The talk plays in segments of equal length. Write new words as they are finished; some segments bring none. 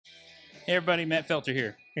Hey everybody, Matt Felter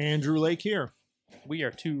here. Andrew Lake here. We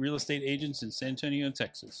are two real estate agents in San Antonio,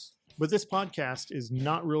 Texas. But this podcast is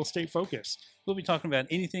not real estate focused. We'll be talking about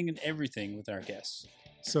anything and everything with our guests.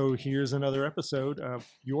 So here's another episode of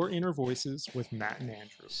Your Inner Voices with Matt and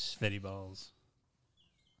Andrew. Sweaty balls.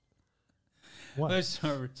 What? Oh,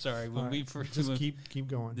 sorry. When All we right, first just keep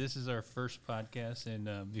going. This is our first podcast,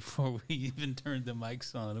 and before we even turned the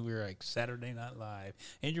mics on, we were like Saturday Night Live.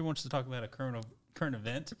 Andrew wants to talk about a current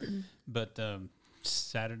event, but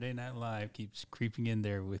Saturday Night Live keeps creeping in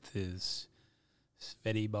there with his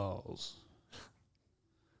sweaty balls.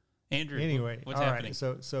 Andrew, Anyway, what's all happening?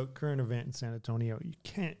 right. So current event in San Antonio. You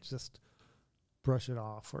can't just brush it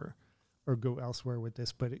off or go elsewhere with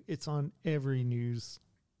this, but it's on every news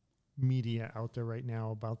media out there right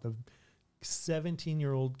now about the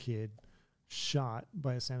 17-year-old kid shot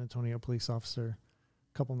by a San Antonio police officer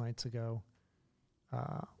a couple nights ago,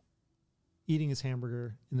 eating his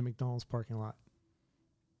hamburger in the McDonald's parking lot.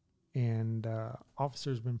 And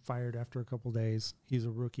officer's been fired after a couple days. He's a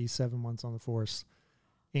rookie, 7 months on the force.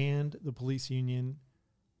 And the police union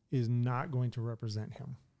is not going to represent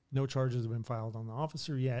him. No charges have been filed on the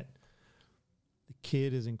officer yet. The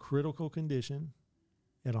kid is in critical condition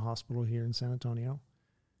at a hospital here in San Antonio.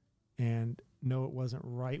 And no, it wasn't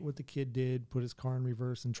right what the kid did, put his car in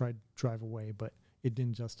reverse and tried to drive away, but it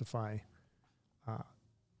didn't justify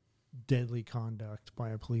deadly conduct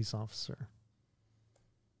by a police officer.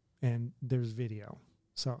 And there's video.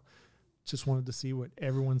 So just wanted to see what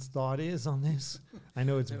everyone's thought is on this. I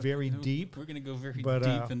know it's very deep. We're going to go very but,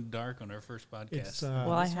 deep and dark on our first podcast.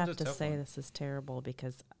 Well, I have to say this is terrible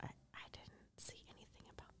because I didn't see anything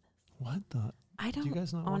about this. What the? I don't Do you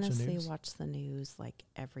guys not honestly watch the news like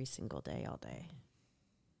every single day, all day.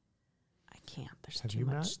 I can't. There's Have too you,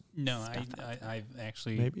 much Matt? stuff No, out there. I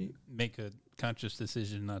actually Maybe. make a conscious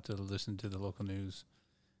decision not to listen to the local news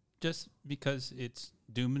just because it's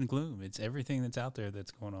doom and gloom. It's everything that's out there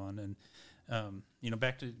that's going on. And,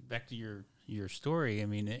 back to your story. I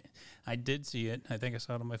mean, I did see it. I think I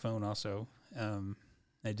saw it on my phone also.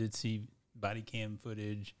 I did see body cam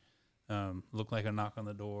footage, looked like a knock on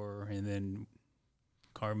the door, and then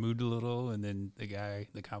car moved a little, and then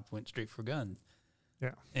the cop went straight for a gun.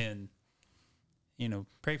 Yeah. And,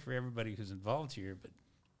 pray for everybody who's involved here, but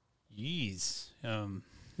geez.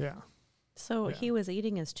 Yeah. So Yeah. he was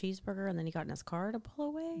eating his cheeseburger and then he got in his car to pull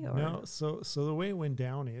away? Or? No, so the way it went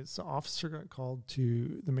down is the officer got called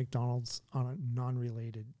to the McDonald's on a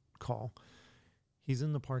non-related call. He's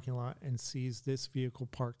in the parking lot and sees this vehicle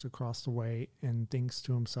parked across the way and thinks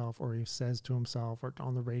to himself, or he says to himself or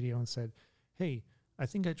on the radio and said, "Hey, I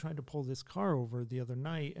think I tried to pull this car over the other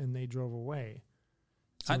night and they drove away."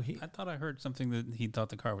 So I thought I heard something that he thought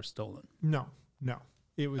the car was stolen. No.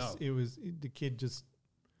 It was the kid just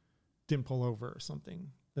didn't pull over or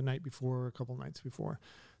something the night before or a couple nights before.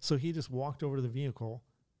 So he just walked over to the vehicle,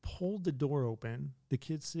 pulled the door open. The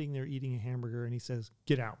kid's sitting there eating a hamburger and he says,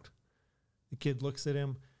 "Get out." The kid looks at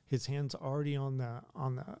him. His hand's already on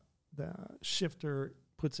the shifter,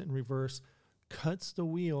 puts it in reverse, cuts the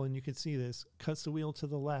wheel, and you can see this, cuts the wheel to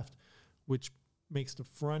the left, which makes the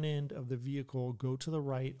front end of the vehicle go to the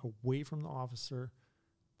right, away from the officer.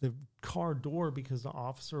 The car door, because the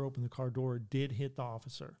officer opened the car door, did hit the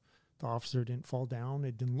officer. The officer didn't fall down.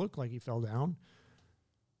 It didn't look like he fell down.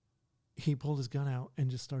 He pulled his gun out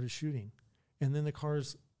and just started shooting. And then the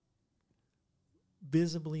car's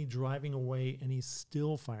visibly driving away, and he's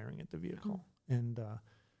still firing at the vehicle. And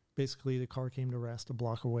basically the car came to rest a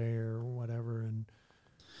block away or whatever, and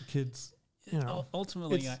the kids...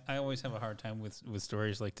 Ultimately, I always have a hard time with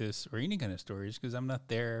stories like this or any kind of stories because I'm not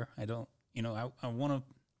there. I don't, I want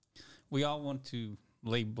to, we all want to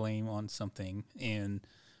lay blame on something, and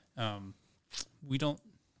we don't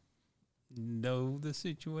know the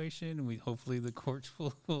situation. Hopefully the courts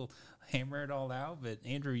will hammer it all out. But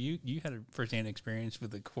Andrew, you had a firsthand experience with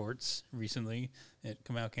the courts recently at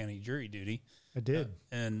Comal County jury duty. I did.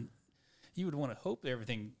 And you would want to hope that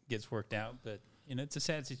everything gets worked out, but it's a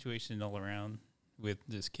sad situation all around with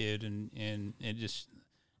this kid, and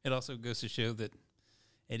it also goes to show that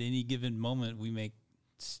at any given moment we make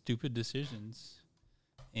stupid decisions,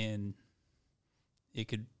 and it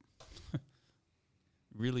could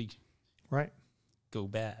really go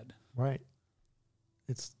bad. Right.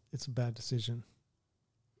 It's a bad decision.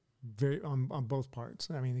 Very on both parts.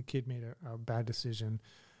 I mean, the kid made a bad decision.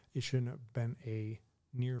 It shouldn't have been a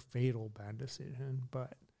near fatal bad decision,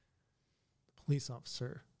 but the police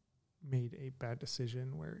officer made a bad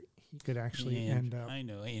decision where he could actually end up I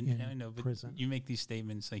know, but prison. You make these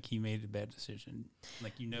statements like he made a bad decision,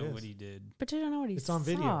 like what he did. But you don't know what he It's saw. on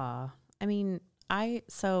video. I mean,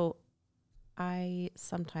 I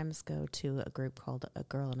sometimes go to a group called A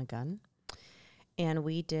Girl and a Gun, and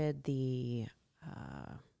we did the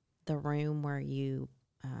room where you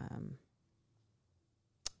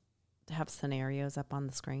have scenarios up on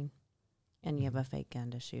the screen, and you have a fake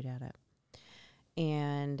gun to shoot at it,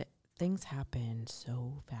 and things happen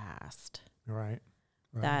so fast, Right.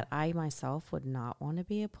 that I myself would not want to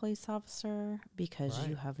be a police officer, because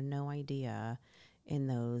you have no idea in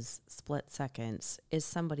those split seconds, is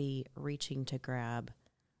somebody reaching to grab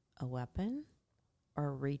a weapon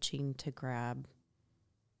or reaching to grab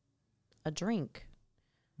a drink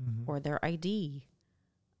or their ID.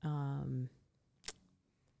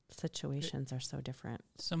 Situations are so different.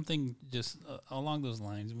 Something just along those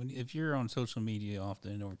lines. If you're on social media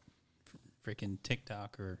often, or freaking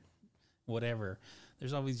TikTok or whatever,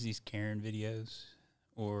 there's always these Karen videos,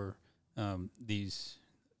 or these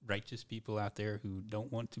righteous people out there who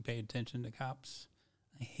don't want to pay attention to cops.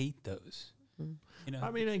 I hate those. You know,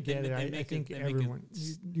 I mean, I get it. I think everyone,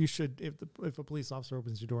 you should, if a police officer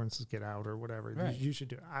opens your door and says get out or whatever, you should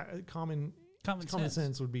do it. Common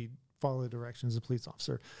sense would be follow the directions of a police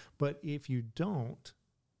officer. But if you don't,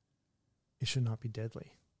 it should not be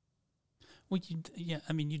deadly. Well,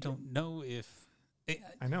 you don't know if...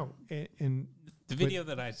 I know. And the video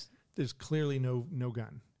there's clearly no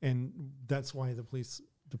gun. And that's why the police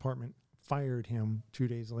department fired him 2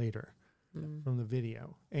 days later from the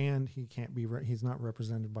video. And he can't be, he's not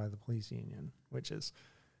represented by the police union,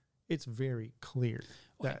 it's very clear.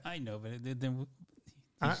 Well, I know, but then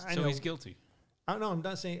he's guilty. I know. I'm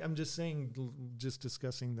not saying. I'm just saying. Just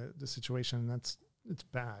discussing the situation. It's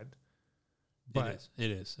bad. But it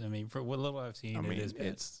is. I mean, for what little I've seen, it is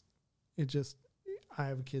bad. I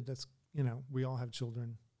have a kid that's. We all have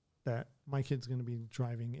children. That my kid's going to be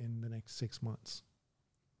driving in the next 6 months.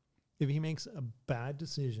 If he makes a bad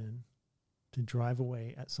decision to drive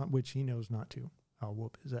away at which he knows not to, I'll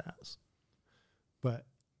whoop his ass. But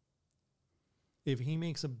if he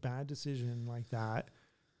makes a bad decision like that,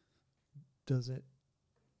 does it?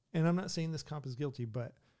 And I'm not saying this cop is guilty,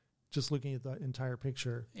 but just looking at the entire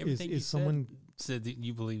picture, is someone said that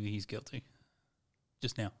you believe he's guilty?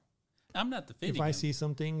 Just now, I'm not defending. If I see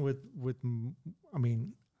something with, I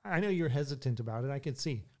mean, I know you're hesitant about it. I can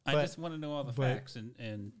see. I just want to know all the facts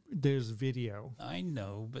and there's video. I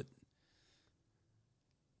know, but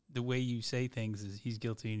the way you say things is he's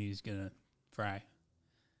guilty and he's gonna fry,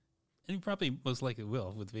 and he probably most likely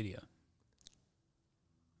will with video.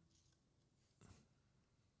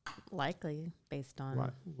 Likely, based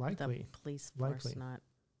on the police force, not.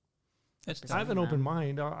 I have an open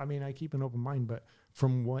mind. I mean, I keep an open mind, but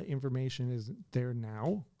from what information is there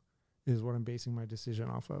now, is what I'm basing my decision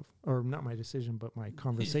off of, or not my decision, but my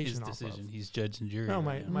conversation off of. He's judge and jury. No,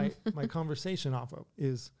 my conversation off of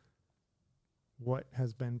is what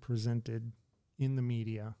has been presented in the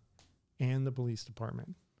media, and the police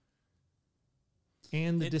department,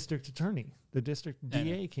 and the district attorney. The district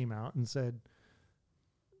DA came out and said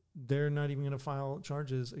they're not even going to file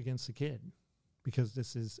charges against the kid because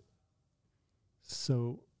this is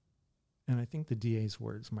so. And I think the DA's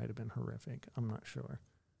words might have been horrific. I'm not sure.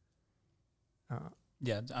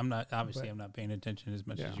 I'm not paying attention as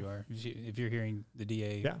much as you are. If you're hearing the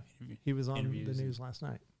DA, he was on the news last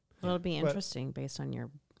night. Well, it'll be interesting based on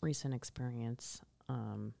your recent experience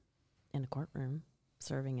in a courtroom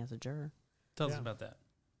serving as a juror. Tell us about that.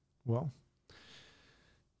 Well,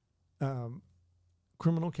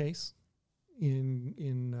 criminal case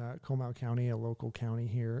in Comal County, a local county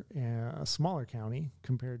here, a smaller county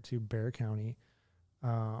compared to Bear County.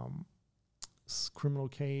 Criminal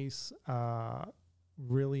case,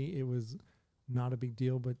 really it was not a big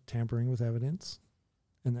deal, but tampering with evidence.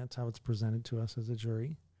 And that's how it's presented to us as a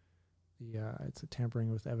jury. It's a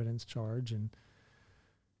tampering with evidence charge, and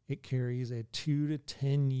it carries a 2 to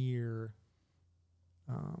 10 year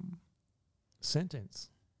sentence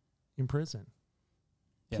in prison,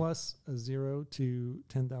 plus a $0 to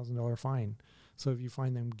 $10,000 fine. So if you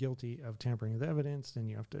find them guilty of tampering with evidence, then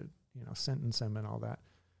you have to, sentence them and all that.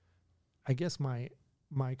 I guess my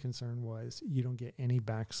concern was you don't get any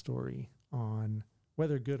backstory on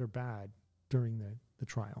whether good or bad during the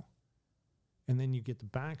trial. And then you get the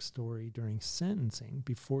backstory during sentencing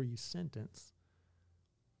before you sentence.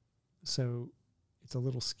 So it's a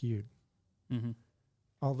little skewed. Mm-hmm.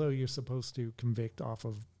 Although you're supposed to convict off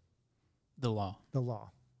of the law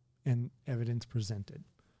and evidence presented.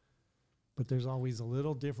 But there's always a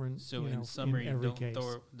little difference. So in summary,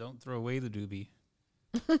 don't throw away the doobie.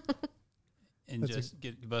 And just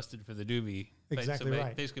get busted for the doobie. Exactly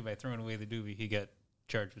right. Basically, by throwing away the doobie, he got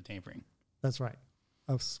charged with tampering. That's right.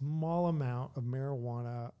 A small amount of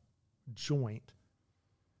marijuana joint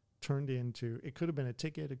turned into, it could have been a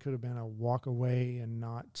ticket. It could have been a walk away and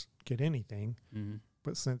not get anything. Mm-hmm.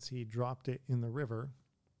 But since he dropped it in the river,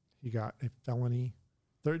 he got a felony,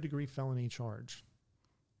 3rd-degree felony charge.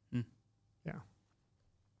 Mm. Yeah.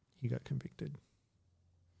 He got convicted.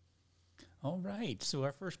 All right. So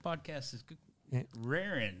our first podcast is And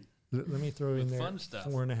raring. let me throw in there Fun stuff.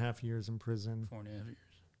 4.5 years in prison. 4.5 years.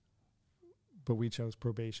 But we chose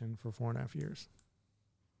probation for 4.5 years.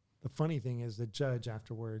 The funny thing is the judge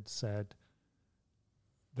afterwards said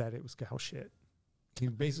that it was cow shit. He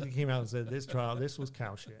basically came out and said, this was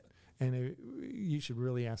cow shit. And you should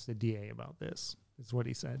really ask the DA about this, is what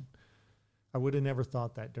he said. I would have never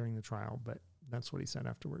thought that during the trial, but that's what he said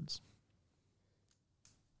afterwards.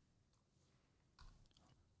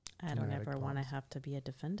 I don't ever want to have to be a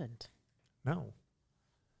defendant. No,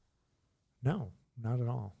 not at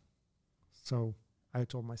all. So I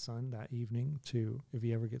told my son that evening to, if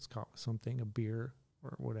he ever gets caught with something, a beer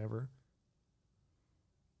or whatever,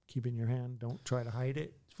 keep it in your hand. Don't try to hide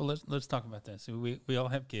it. Well, let's talk about that. So we all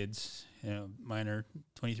have kids. You know, mine are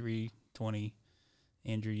 23, 20.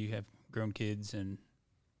 Andrew, you have grown kids, and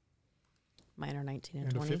mine are 19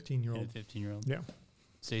 and 20. A 15-year-old. And a 15-year-old. Yeah.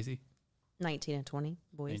 Stacey? 19 and 20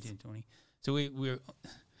 boys. 19 and 20. So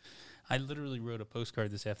I literally wrote a postcard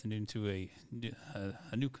this afternoon to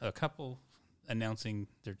a couple announcing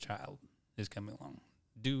their child is coming along,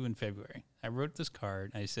 due in February. I wrote this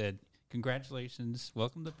card. I said, congratulations,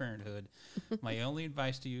 welcome to parenthood. My only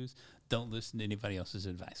advice to you is don't listen to anybody else's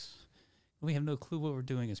advice. We have no clue what we're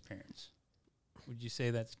doing as parents. Would you say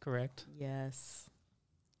that's correct? Yes.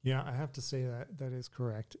 Yeah, I have to say that is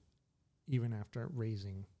correct, even after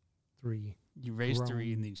raising 3. You raised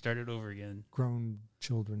 3 and then you started over again. Grown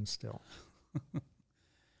children still.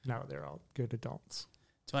 Now they're all good adults.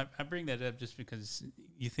 So I bring that up just because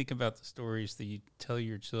you think about the stories that you tell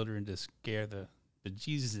your children to scare the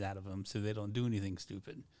bejesus out of them so they don't do anything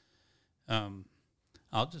stupid.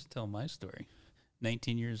 I'll just tell my story.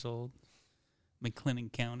 19 years old,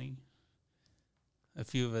 McLennan County. A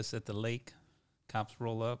few of us at the lake. Cops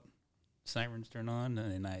roll up, sirens turn on,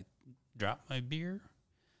 and I drop my beer.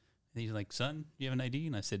 And he's like, son, you have an ID?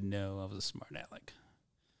 And I said, no, I was a smart aleck.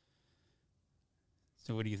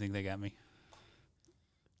 So what do you think they got me?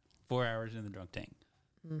 4 hours in the drunk tank.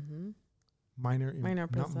 Mm-hmm. Minor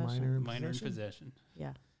possession. Minor in possession.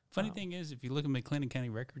 Yeah. Funny thing is, if you look at McLennan County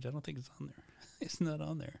records, I don't think it's on there. It's not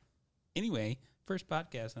on there. Anyway, first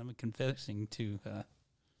podcast, I'm confessing to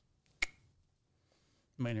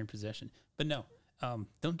minor in possession. But no,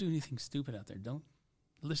 don't do anything stupid out there. Don't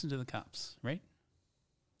listen to the cops, right?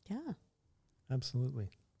 Yeah. Absolutely.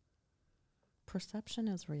 Perception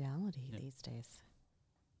is reality these days.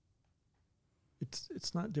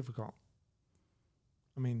 It's not difficult.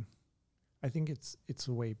 I mean, I think it's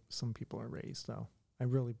the way some people are raised, though. I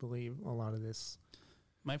really believe a lot of this.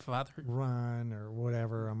 My father run or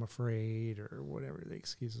whatever. I'm afraid or whatever the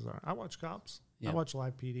excuses are. I watch Cops. Yeah. I watch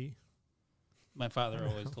Live PD. My father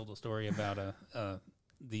always told a story about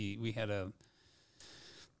we had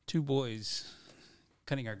 2 boys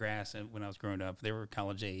cutting our grass when I was growing up. They were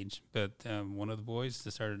college age, but one of the boys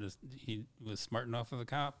he was smarting off of a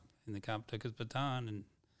cop, and the cop took his baton and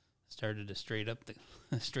started to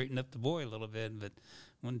straighten up the boy a little bit, but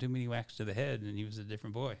one too many whacks to the head, and he was a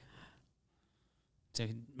different boy. So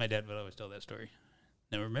my dad would always tell that story.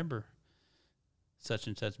 Now remember, such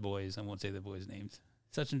and such boys. I won't say the boys' names.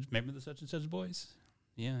 Remember the such and such boys?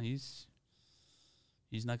 Yeah, he's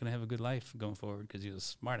not going to have a good life going forward because he was a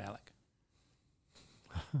smart aleck.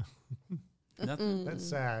 Nothing. That's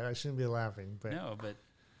sad. I shouldn't be laughing, but no. But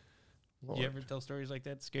Lord. Do you ever tell stories like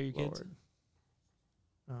that to scare your kids?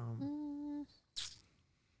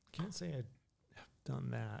 Can't say I have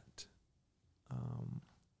done that.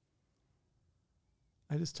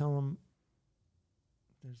 I just tell them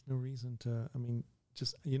there's no reason to. I mean,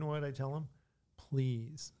 just you know what I tell them?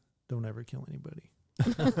 Please don't ever kill anybody.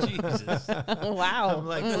 Jesus! Wow! I'm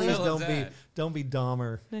like, please don't be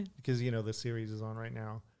Dahmer because the series is on right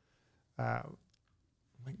now.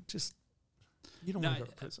 Like, just you don't want to go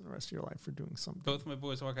to prison the rest of your life for doing something. Both my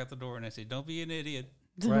boys walk out the door and I say, "Don't be an idiot."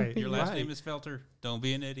 Right. Your last name is Felter. Don't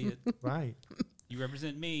be an idiot. Right. You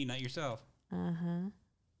represent me, not yourself.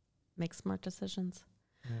 Make smart decisions.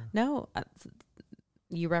 Yeah. No,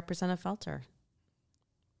 you represent a Felter.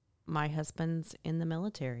 My husband's in the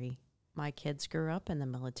military. My kids grew up in the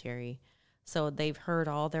military. So they've heard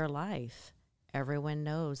all their life. Everyone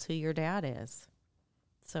knows who your dad is.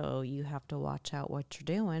 So you have to watch out what you're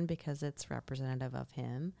doing because it's representative of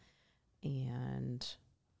him. And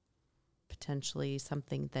potentially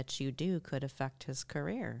something that you do could affect his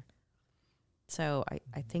career. So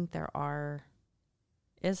I think there are,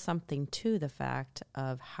 is something to the fact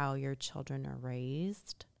of how your children are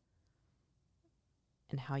raised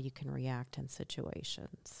and how you can react in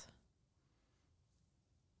situations.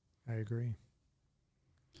 I agree.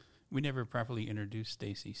 We never properly introduced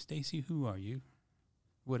Stacey. Stacey, who are you?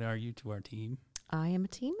 What are you to our team? I am a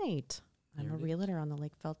teammate. I'm There a it is. realtor on the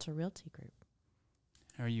Lake Felter Realty Group.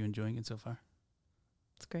 How are you enjoying it so far?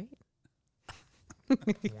 It's great.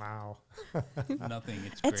 Wow. Nothing.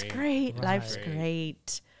 It's great. It's great. Right. Life's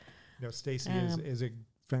great. Stacey is a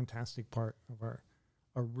fantastic part of our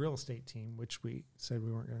real estate team, which we said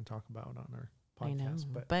we weren't going to talk about on our podcast. I know.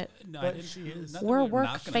 But No, but I didn't- she is. not that We're we're work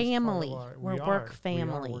not gonna- family. Part of our- We're we work are.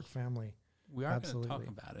 family. We are work family. We are going to talk Absolutely.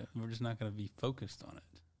 about it. We're just not going to be focused on it.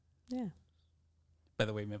 Yeah. By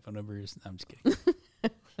the way, my phone number is. I'm just kidding.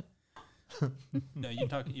 No, you're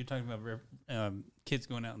talking about kids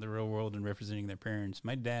going out in the real world and representing their parents.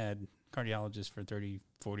 My dad, cardiologist for 30,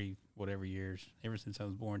 40, whatever years, ever since I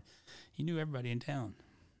was born, he knew everybody in town.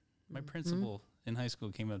 My principal in high school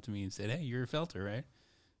came up to me and said, "Hey, you're a Felter, right?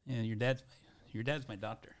 And your dad's my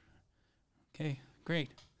doctor." Okay,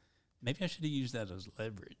 great. Maybe I should have used that as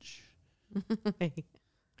leverage.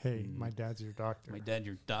 Hey, my dad's your doctor. My dad,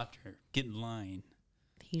 your doctor. Get in line.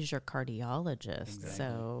 He's your cardiologist. Exactly.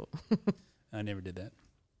 So I never did that.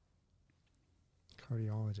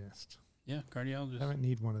 Cardiologist. Yeah, cardiologist. Haven't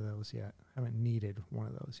needed one of those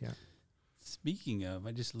yet. Speaking of,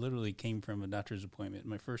 I just literally came from a doctor's appointment.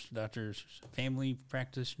 My first doctor's family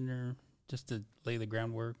practitioner, just to lay the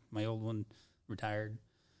groundwork. My old one retired,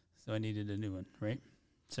 so I needed a new one, right?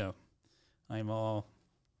 So I'm all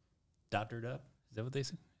doctored up. Is that what they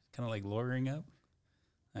say? Kind of like lawyering up.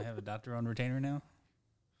 I have a doctor on retainer now.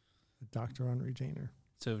 A doctor on retainer.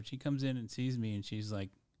 So she comes in and sees me, and she's like,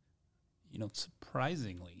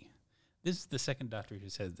 surprisingly, this is the second doctor who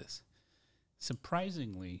says this.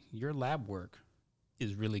 Surprisingly, your lab work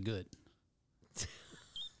is really good.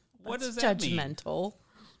 What does that mean? judgmental.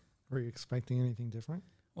 Were you expecting anything different?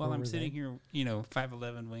 Well, Or I'm were sitting they? here,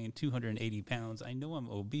 5'11", weighing 280 pounds. I know I'm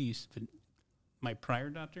obese, but my prior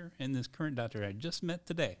doctor and this current doctor I just met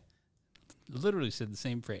today literally said the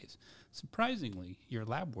same phrase. Surprisingly, your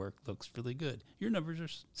lab work looks really good. Your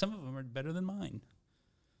numbers some of them are better than mine.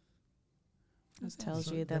 It tells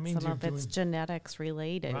So you that that means some you're of it's doing- genetics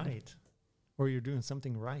related. Right. Or you're doing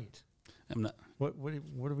something right. I'm not. What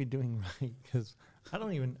are we doing right? Because I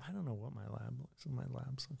don't know what my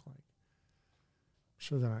labs look like. I'm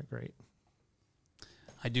sure they're not great.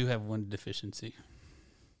 I do have one deficiency.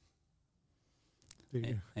 Do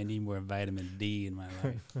you? I need more vitamin D in my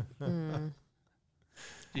life.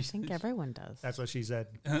 I think everyone does. That's what she said.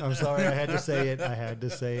 I'm sorry. I had to say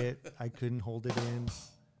it. I couldn't hold it in.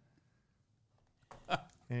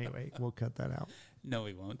 Anyway, we'll cut that out. No,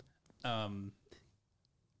 we won't.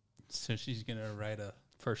 So she's gonna write a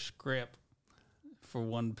first script for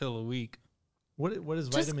one pill a week. What does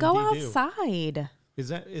Just vitamin go D do? outside. Is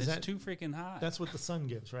It's that too freaking hot. that's what the sun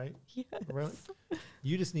gives, right? Yes. Really?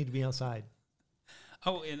 You just need to be outside.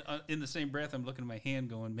 Oh, and in the same breath, I'm looking at my hand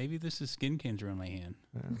going, maybe this is skin cancer on my hand.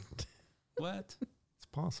 Yeah, What? it's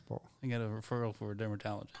possible. I got a referral for a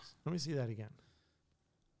dermatologist. Let me see that again.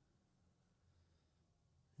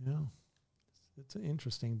 Yeah, it's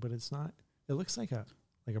interesting, but it's not. It looks like a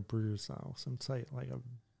bruise, though. Some site like a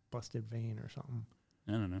busted vein or something.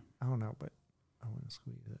 I don't know. I don't know, but I want to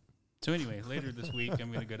squeeze it. So anyway, later this week,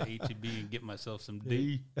 I'm going to go to H-E-B and get myself some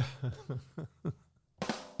D.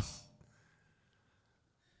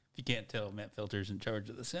 If you can't tell, Matt Felter's in charge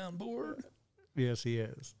of the soundboard. Yes, he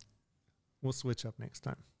is. We'll switch up next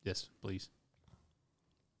time. Yes, please.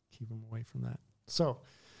 Keep him away from that. So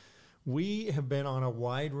we have been on a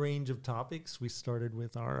wide range of topics. We started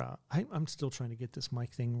with our, I'm still trying to get this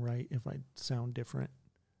mic thing right. If I sound different,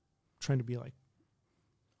 trying to be like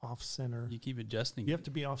off center. You keep adjusting. You have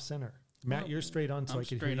to be off center. Matt, Well, you're straight on, so I'm I can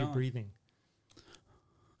hear straight you on. breathing.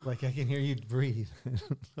 Like I can hear you breathe.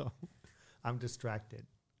 So I'm distracted.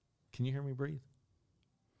 Can you hear me breathe?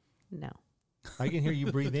 No. I can hear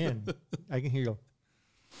you breathe in. I can hear you.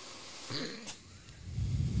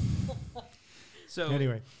 So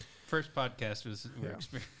Anyway, first podcast was Yeah.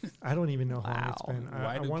 experience. I don't even know how long it's Wow. been.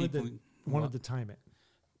 Why I do wanted people? wanted to time it.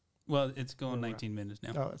 Well, it's going Where we're 19 minutes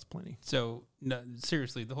now. Oh, that's plenty. So no,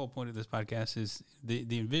 seriously, the whole point of this podcast is the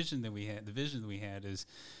vision that we had. The vision that we had is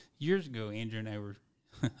years ago. Andrew and I were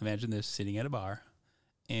imagine this sitting at a bar,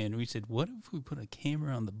 and we said, "What if we put a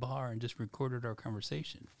camera on the bar and just recorded our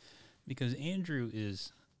conversation?" Because Andrew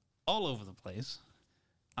is all over the place.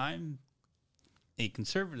 I'm a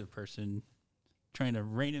conservative person trying to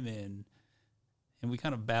rein him in, and we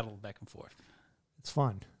kind of battled back and forth. It's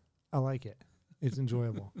fun. I like it. It's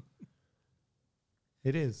enjoyable.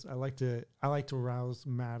 It is. I like to rouse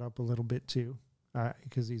Matt up a little bit too,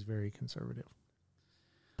 because he's very conservative.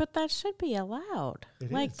 But that should be allowed.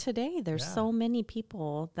 Like today, there's so many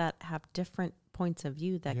people that have different points of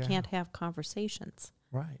view that can't have conversations.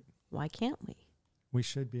 Right. Why can't we? We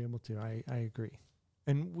should be able to. I agree.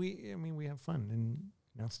 And we have fun. And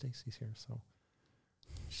now Stacey's here, so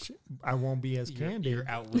I won't be as candid. You're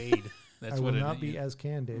outweighed. That's I will not be as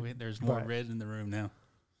candid. There's more red in the room now.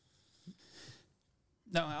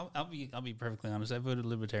 No, I'll be perfectly honest. I voted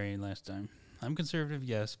Libertarian last time. I'm conservative,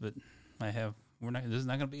 yes, but this is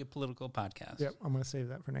not going to be a political podcast. Yep, I'm going to save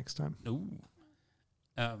that for next time. Ooh.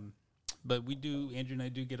 But Andrew and I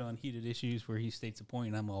do get on heated issues where he states a point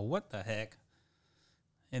and I'm all, what the heck?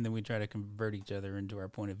 And then we try to convert each other into our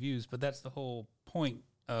point of views. But that's the whole point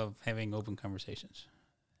of having open conversations.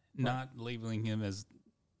 Right. Not labeling him as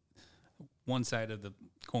one side of the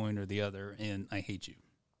coin or the other and I hate you.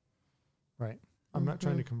 Right. I'm not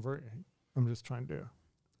trying to convert you. I'm just trying to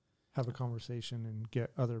have a conversation and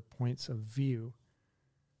get other points of view.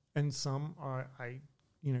 And some are,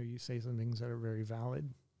 you say some things that are very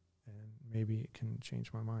valid and maybe it can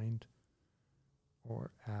change my mind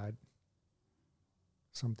or add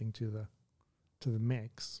something to the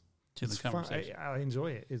mix. To the conversation. I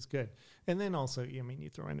enjoy it. It's good. And then also, you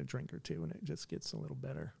throw in a drink or two and it just gets a little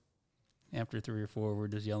better. After 3 or 4, we're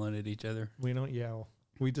just yelling at each other. We don't yell.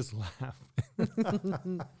 We just laugh.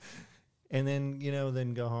 And then,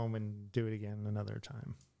 then go home and do it again another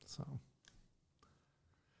time. So,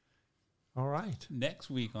 all right. Next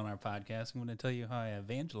week on our podcast, I'm going to tell you how I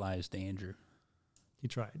evangelized Andrew. He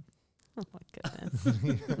tried. Oh, my goodness.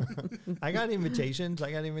 I got invitations.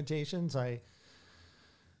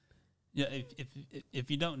 Yeah,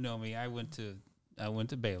 if you don't know me, I went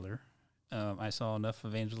to Baylor. I saw enough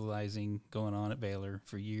evangelizing going on at Baylor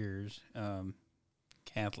for years.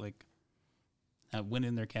 Catholic. I went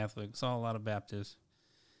in there Catholic, saw a lot of Baptists.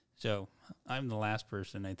 So I'm the last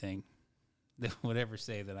person, I think, that would ever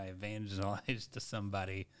say that I evangelized to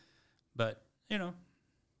somebody. But,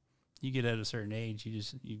 you get at a certain age,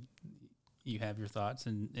 you have your thoughts,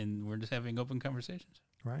 and we're just having open conversations.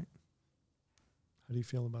 Right. How do you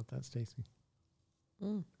feel about that, Stacey?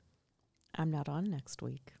 I'm not on next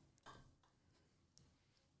week.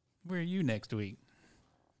 Where are you next week?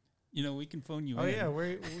 We can phone you in. Oh, yeah.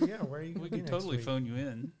 Where are you? We can totally phone you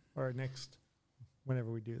in. Or whenever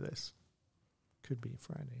we do this. Could be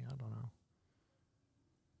Friday. I don't know.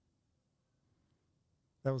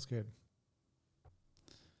 That was good.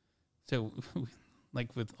 So,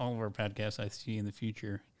 like with all of our podcasts I see in the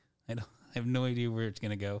future, I have no idea where it's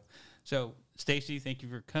going to go. So, Stacey, thank you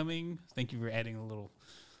for coming. Thank you for adding a little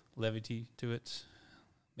levity to it.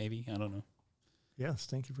 Maybe. I don't know. Yes,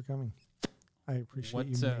 thank you for coming. I appreciate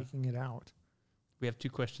you making it out. We have 2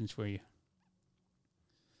 questions for you.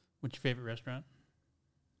 What's your favorite restaurant?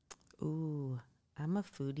 Ooh, I'm a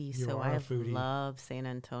foodie, so I love San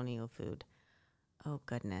Antonio food. Oh,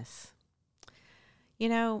 goodness.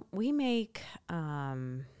 We make La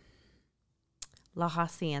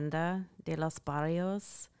Hacienda de los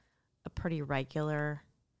Barrios a pretty regular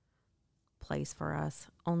place for us,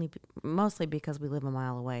 mostly because we live a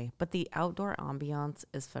mile away. But the outdoor ambiance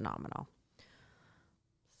is phenomenal.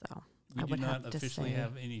 So we do not officially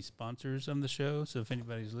have any sponsors on the show. So if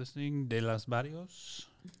anybody's listening, De los Barrios.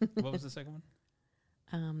 What was the second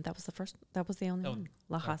one? That was the first. That was the only one.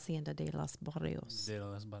 La Hacienda de los Barrios. De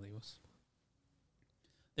los Barrios.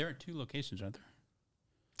 There are 2 locations, aren't there?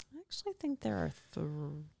 I actually think there are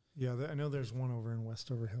 3. Yeah, I know there's one over in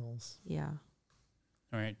Westover Hills. Yeah.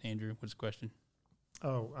 All right, Andrew, what's the question?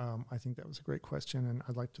 Oh, I think that was a great question, and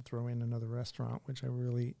I'd like to throw in another restaurant, which I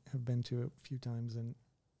really have been to a few times and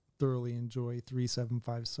thoroughly enjoy,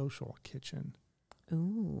 375 Social Kitchen.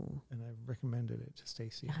 Ooh. And I've recommended it to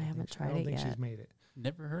Stacey. I haven't tried it yet. I don't think she's made it.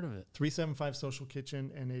 Never heard of it. 375 Social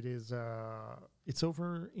Kitchen, and it is, it's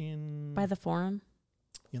over in... By the Forum?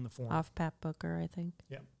 In the Forum. Off Pat Booker, I think.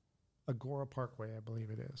 Yeah. Agora Parkway, I believe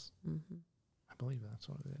it is. Mm-hmm. I believe that's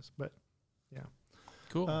what it is. But, yeah.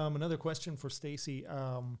 Cool. Another question for Stacey.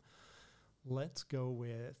 Let's go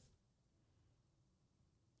with,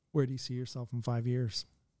 where do you see yourself in 5 years?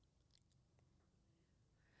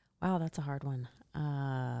 Wow, that's a hard one.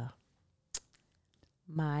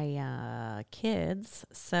 My kids.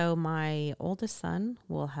 So my oldest son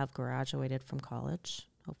will have graduated from college,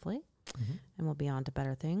 hopefully, and will be on to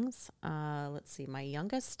better things. Let's see. My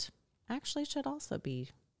youngest actually should also be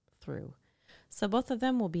through. So both of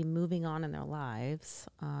them will be moving on in their lives.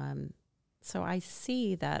 So I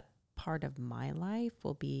see that part of my life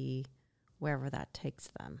will be wherever that takes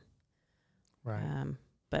them. Right.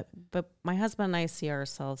 But my husband and I see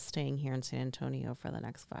ourselves staying here in San Antonio for the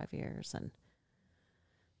next 5 years and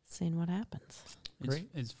seeing what happens. Great.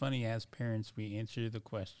 It's funny, as parents, we answer the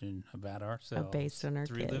question about ourselves based on our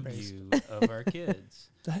through kids. the view of our kids.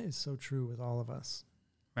 That is so true with all of us.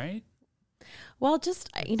 Right? Well, just,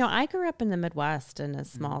 I grew up in the Midwest in a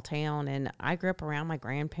small town, and I grew up around my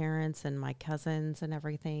grandparents and my cousins and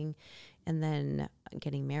everything. And then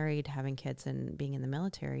getting married, having kids, and being in the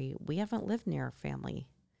military, we haven't lived near our family.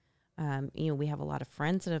 We have a lot of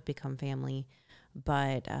friends that have become family,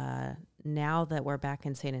 but now that we're back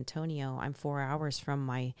in San Antonio, I'm 4 hours from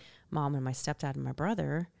my mom and my stepdad and my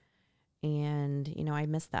brother. And, I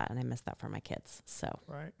miss that, and I miss that for my kids. So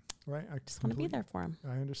Right. I just want to be there for them.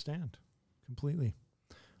 I understand completely.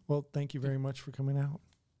 Well, thank you very much for coming out.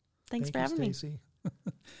 Thanks for having me. Stacey.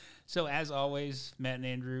 So, as always, Matt and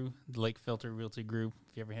Andrew, the Lake Filter Realty Group.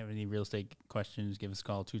 If you ever have any real estate questions, give us a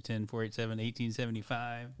call,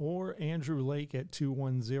 210-487-1875. Or Andrew Lake at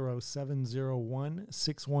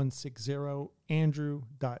 210-701-6160,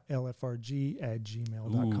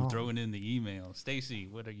 andrew.lfrg@gmail.com. Ooh, throwing in the email. Stacey,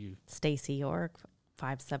 what are you? Stacey York,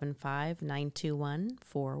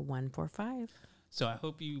 575-921-4145. So I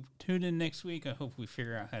hope you tune in next week. I hope we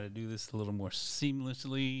figure out how to do this a little more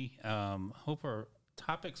seamlessly. Hope our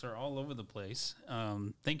topics are all over the place.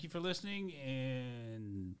 Thank you for listening,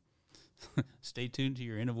 and stay tuned to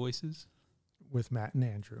your inner voices with Matt and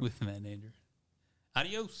Andrew.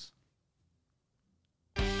 Adios.